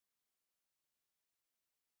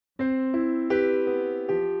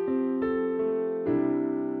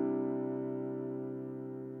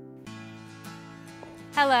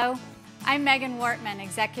Hello, I'm Megan Wortman,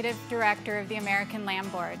 Executive Director of the American Lamb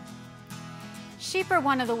Board. Sheep are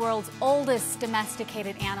one of the world's oldest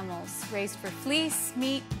domesticated animals, raised for fleece,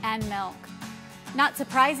 meat, and milk. Not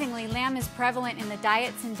surprisingly, lamb is prevalent in the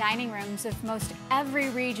diets and dining rooms of most every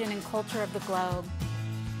region and culture of the globe.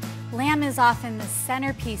 Lamb is often the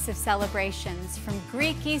centerpiece of celebrations, from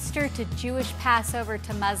Greek Easter to Jewish Passover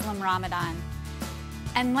to Muslim Ramadan.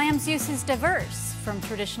 And lamb's use is diverse, from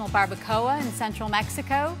traditional barbacoa in central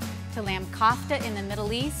Mexico to lamb kofta in the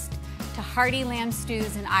Middle East to hearty lamb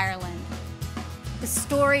stews in Ireland. The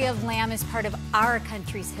story of lamb is part of our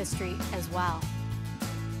country's history as well.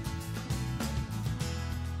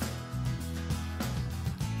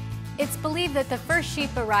 It's believed that the first sheep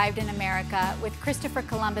arrived in America with Christopher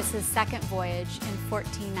Columbus's second voyage in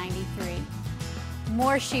 1493.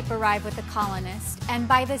 More sheep arrived with the colonists, and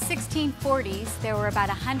by the 1640s, there were about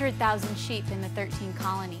 100,000 sheep in the 13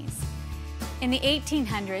 colonies. In the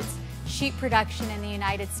 1800s, sheep production in the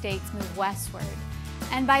United States moved westward,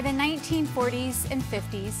 and by the 1940s and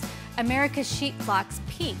 50s, America's sheep flocks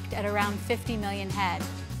peaked at around 50 million head.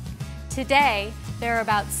 Today, there are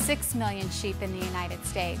about 6 million sheep in the United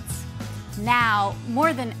States. Now,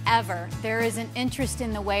 more than ever, there is an interest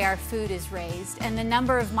in the way our food is raised and the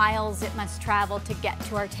number of miles it must travel to get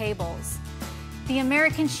to our tables. The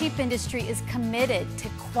American sheep industry is committed to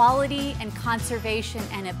quality and conservation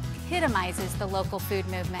and epitomizes the local food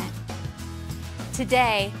movement.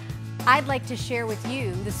 Today, I'd like to share with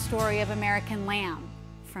you the story of American lamb,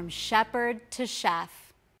 from shepherd to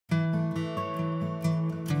chef.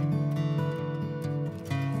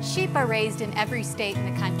 Sheep are raised in every state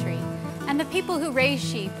in the country, and the people who raise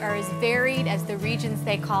sheep are as varied as the regions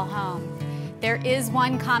they call home. There is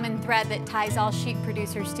one common thread that ties all sheep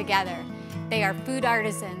producers together. They are food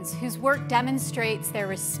artisans whose work demonstrates their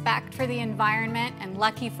respect for the environment and,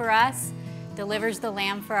 lucky for us, delivers the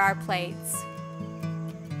lamb for our plates.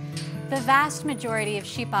 The vast majority of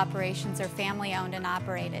sheep operations are family-owned and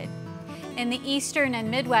operated. In the eastern and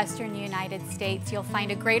midwestern United States, you'll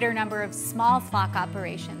find a greater number of small flock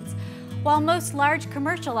operations, while most large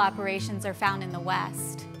commercial operations are found in the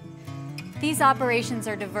West. These operations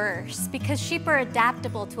are diverse because sheep are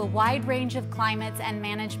adaptable to a wide range of climates and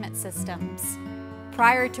management systems.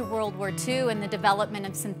 Prior to World War II and the development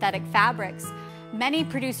of synthetic fabrics, many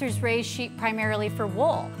producers raised sheep primarily for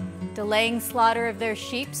wool, delaying slaughter of their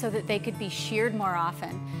sheep so that they could be sheared more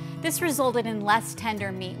often. This resulted in less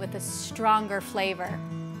tender meat with a stronger flavor.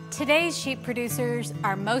 Today's sheep producers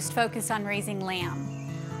are most focused on raising lamb.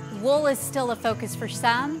 Wool is still a focus for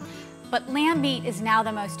some, but lamb meat is now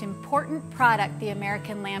the most important product the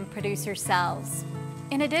American lamb producer sells.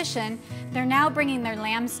 In addition, they're now bringing their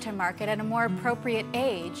lambs to market at a more appropriate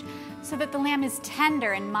age so that the lamb is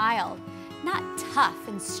tender and mild, not tough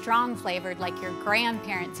and strong flavored like your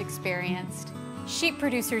grandparents experienced. Sheep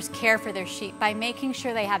producers care for their sheep by making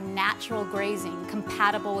sure they have natural grazing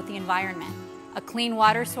compatible with the environment, a clean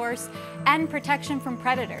water source, and protection from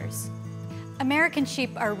predators. American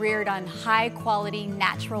sheep are reared on high-quality,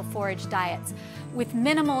 natural forage diets with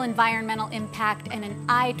minimal environmental impact and an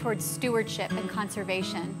eye towards stewardship and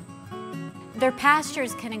conservation. Their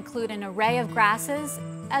pastures can include an array of grasses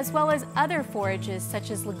as well as other forages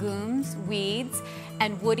such as legumes, weeds,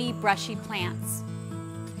 and woody, brushy plants.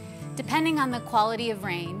 Depending on the quality of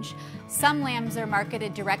range, some lambs are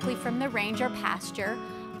marketed directly from the range or pasture,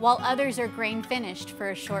 while others are grain-finished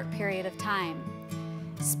for a short period of time.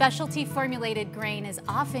 Specialty formulated grain is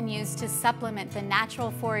often used to supplement the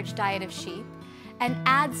natural forage diet of sheep and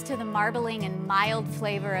adds to the marbling and mild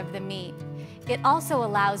flavor of the meat. It also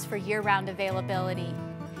allows for year-round availability.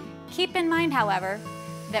 Keep in mind, however,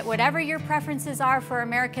 that whatever your preferences are for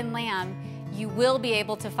American lamb, you will be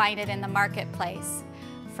able to find it in the marketplace.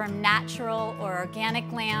 From natural or organic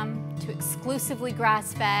lamb to exclusively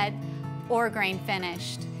grass-fed or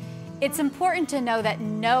grain-finished. It's important to know that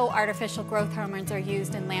no artificial growth hormones are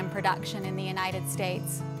used in lamb production in the United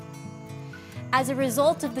States. As a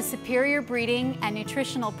result of the superior breeding and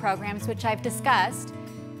nutritional programs which I've discussed,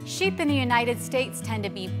 sheep in the United States tend to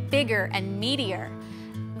be bigger and meatier.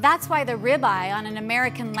 That's why the ribeye on an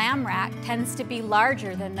American lamb rack tends to be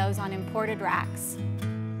larger than those on imported racks.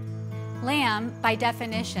 Lamb, by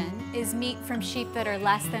definition, is meat from sheep that are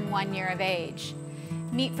less than 1 year of age.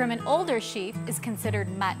 Meat from an older sheep is considered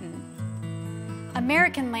mutton.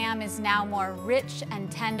 American lamb is now more rich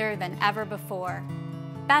and tender than ever before.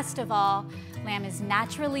 Best of all, lamb is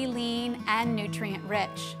naturally lean and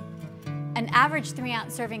nutrient-rich. An average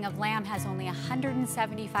 3-ounce serving of lamb has only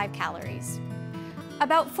 175 calories.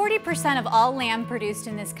 About 40% of all lamb produced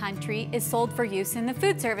in this country is sold for use in the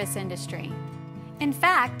food service industry. In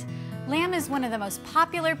fact, Lamb is one of the most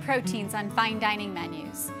popular proteins on fine dining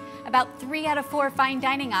menus. About 3 out of 4 fine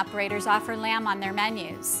dining operators offer lamb on their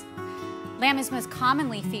menus. Lamb is most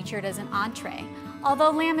commonly featured as an entree, although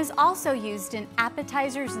lamb is also used in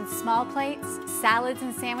appetizers and small plates, salads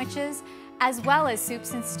and sandwiches, as well as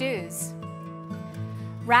soups and stews.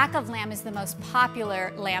 Rack of lamb is the most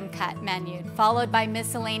popular lamb cut menu, followed by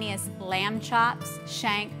miscellaneous lamb chops,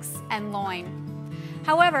 shanks, and loin.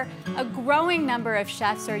 However, a growing number of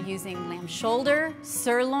chefs are using lamb shoulder,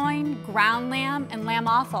 sirloin, ground lamb, and lamb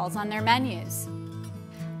offals on their menus.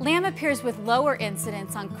 Lamb appears with lower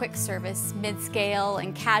incidence on quick service, mid-scale,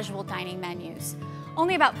 and casual dining menus.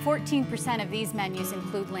 Only about 14% of these menus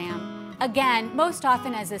include lamb, again, most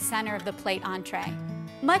often as a center of the plate entree.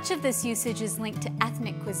 Much of this usage is linked to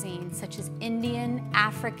ethnic cuisine, such as Indian,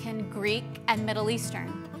 African, Greek, and Middle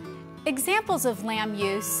Eastern. Examples of lamb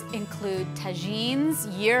use include tagines,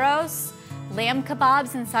 gyros, lamb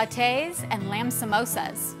kebabs and sautés, and lamb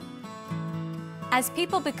samosas. As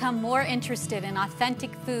people become more interested in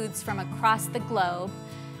authentic foods from across the globe,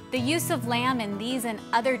 the use of lamb in these and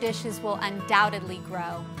other dishes will undoubtedly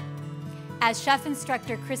grow. As chef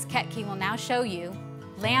instructor Chris Ketke will now show you,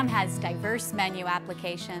 lamb has diverse menu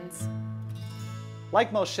applications.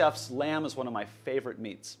 Like most chefs, lamb is one of my favorite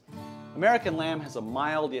meats. American lamb has a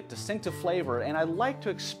mild yet distinctive flavor, and I like to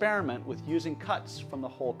experiment with using cuts from the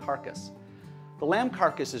whole carcass. The lamb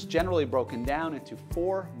carcass is generally broken down into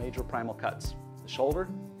 4 major primal cuts: the shoulder,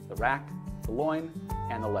 the rack, the loin,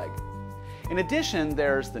 and the leg. In addition,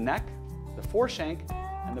 there's the neck, the foreshank,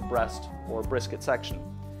 and the breast or brisket section.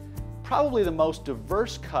 Probably the most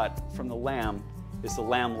diverse cut from the lamb is the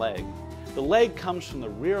lamb leg. The leg comes from the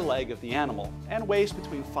rear leg of the animal and weighs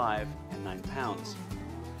between 5 and 9 pounds.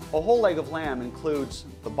 A whole leg of lamb includes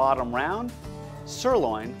the bottom round,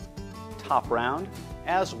 sirloin, top round,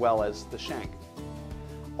 as well as the shank.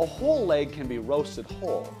 A whole leg can be roasted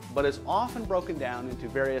whole, but is often broken down into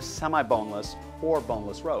various semi-boneless or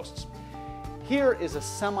boneless roasts. Here is a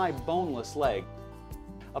semi-boneless leg.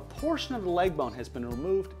 A portion of the leg bone has been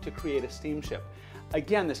removed to create a steam chip.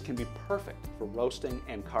 Again, this can be perfect for roasting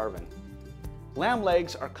and carving. Lamb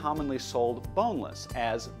legs are commonly sold boneless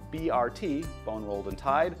as BRT, bone rolled and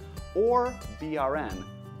tied, or BRN,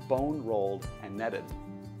 bone rolled and netted.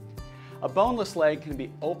 A boneless leg can be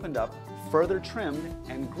opened up, further trimmed,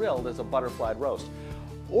 and grilled as a butterflied roast.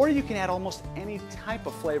 Or you can add almost any type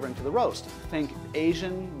of flavor into the roast. Think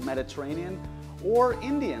Asian, Mediterranean, or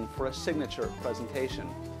Indian for a signature presentation.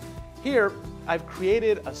 Here, I've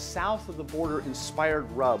created a south of the border inspired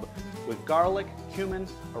rub with garlic, cumin,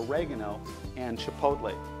 oregano, and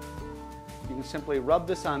chipotle. You can simply rub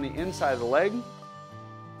this on the inside of the leg,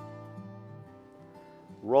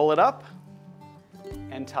 roll it up,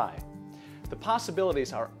 and tie. The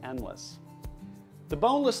possibilities are endless. The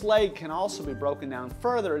boneless leg can also be broken down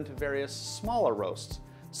further into various smaller roasts,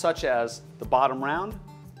 such as the bottom round,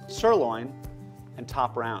 sirloin, and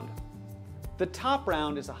top round. The top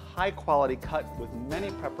round is a high-quality cut with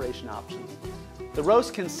many preparation options. The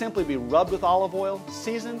roast can simply be rubbed with olive oil,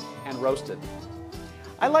 seasoned, and roasted.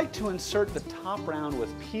 I like to insert the top round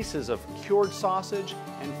with pieces of cured sausage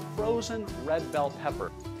and frozen red bell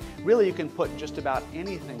pepper. Really, you can put just about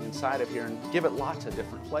anything inside of here and give it lots of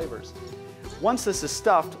different flavors. Once this is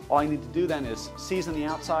stuffed, all you need to do then is season the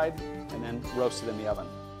outside and then roast it in the oven.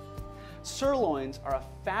 Sirloins are a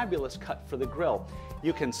fabulous cut for the grill.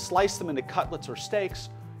 You can slice them into cutlets or steaks.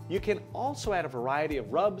 You can also add a variety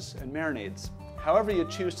of rubs and marinades. However you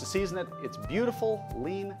choose to season it, it's beautiful,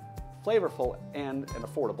 lean, flavorful, and an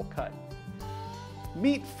affordable cut.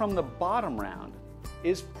 Meat from the bottom round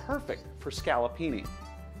is perfect for scallopini.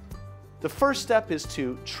 The first step is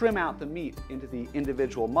to trim out the meat into the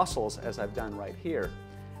individual muscles, as I've done right here.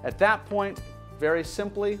 At that point, very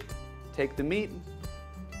simply, take the meat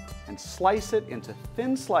and slice it into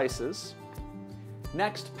thin slices.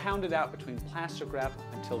 Next, pound it out between plastic wrap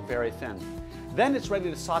until very thin. Then it's ready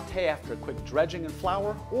to saute after a quick dredging in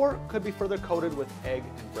flour, or could be further coated with egg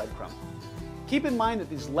and breadcrumb. Keep in mind that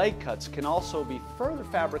these leg cuts can also be further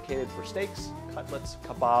fabricated for steaks, cutlets,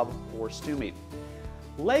 kebab, or stew meat.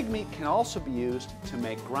 Leg meat can also be used to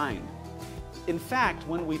make grind. In fact,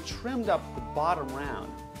 when we trimmed up the bottom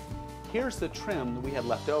round, here's the trim that we had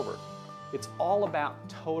left over. It's all about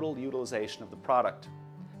total utilization of the product.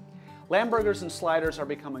 Lamb burgers and sliders are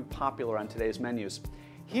becoming popular on today's menus.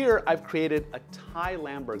 Here, I've created a Thai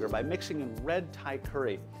lamb burger by mixing in red Thai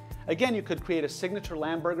curry. Again, you could create a signature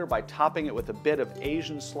lamb burger by topping it with a bit of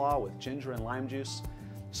Asian slaw with ginger and lime juice,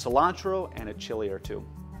 cilantro, and a chili or two.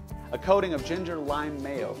 A coating of ginger lime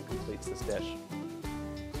mayo completes this dish.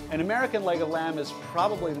 An American leg of lamb is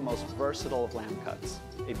probably the most versatile of lamb cuts.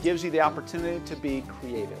 It gives you the opportunity to be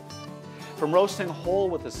creative. From roasting whole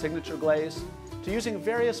with a signature glaze, to using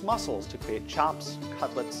various muscles to create chops,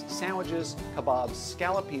 cutlets, sandwiches, kebabs,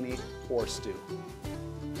 scallopini, or stew.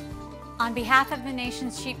 On behalf of the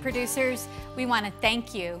nation's sheep producers, we want to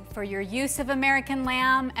thank you for your use of American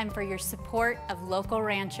lamb and for your support of local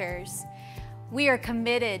ranchers. We are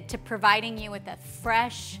committed to providing you with a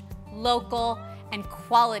fresh, local, and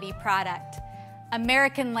quality product.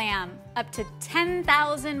 American lamb, up to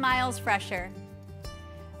 10,000 miles fresher.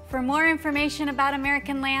 For more information about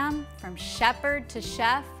American lamb, from shepherd to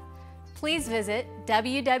chef, please visit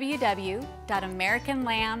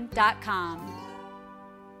www.americanlamb.com.